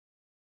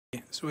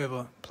So we have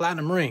a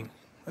platinum ring.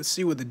 Let's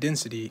see what the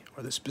density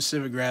or the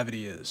specific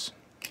gravity is.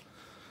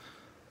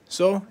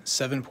 So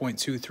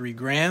 7.23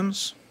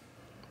 grams.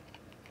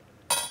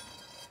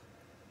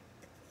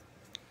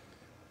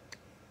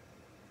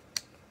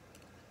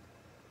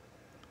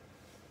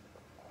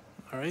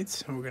 All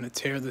right, and we're going to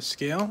tear the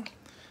scale.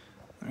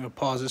 I'm going to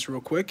pause this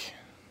real quick.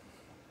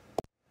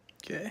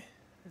 Okay,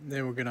 and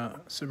then we're going to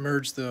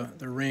submerge the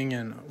ring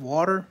in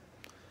water.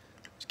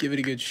 Just give it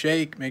a good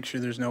shake, make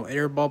sure there's no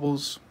air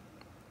bubbles.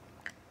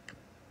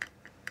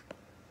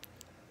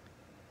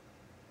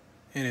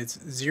 And it's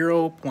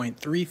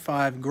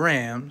 0.35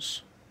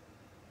 grams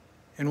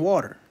in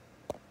water.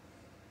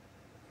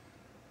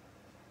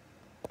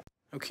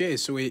 Okay,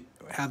 so we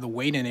have the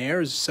weight in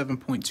air is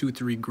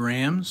 7.23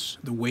 grams.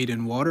 The weight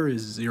in water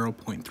is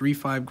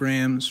 0.35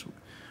 grams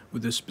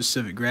with a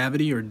specific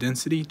gravity or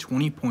density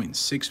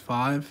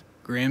 20.65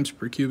 grams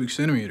per cubic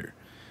centimeter.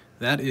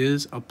 That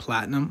is a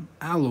platinum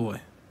alloy.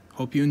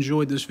 Hope you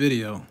enjoyed this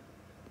video.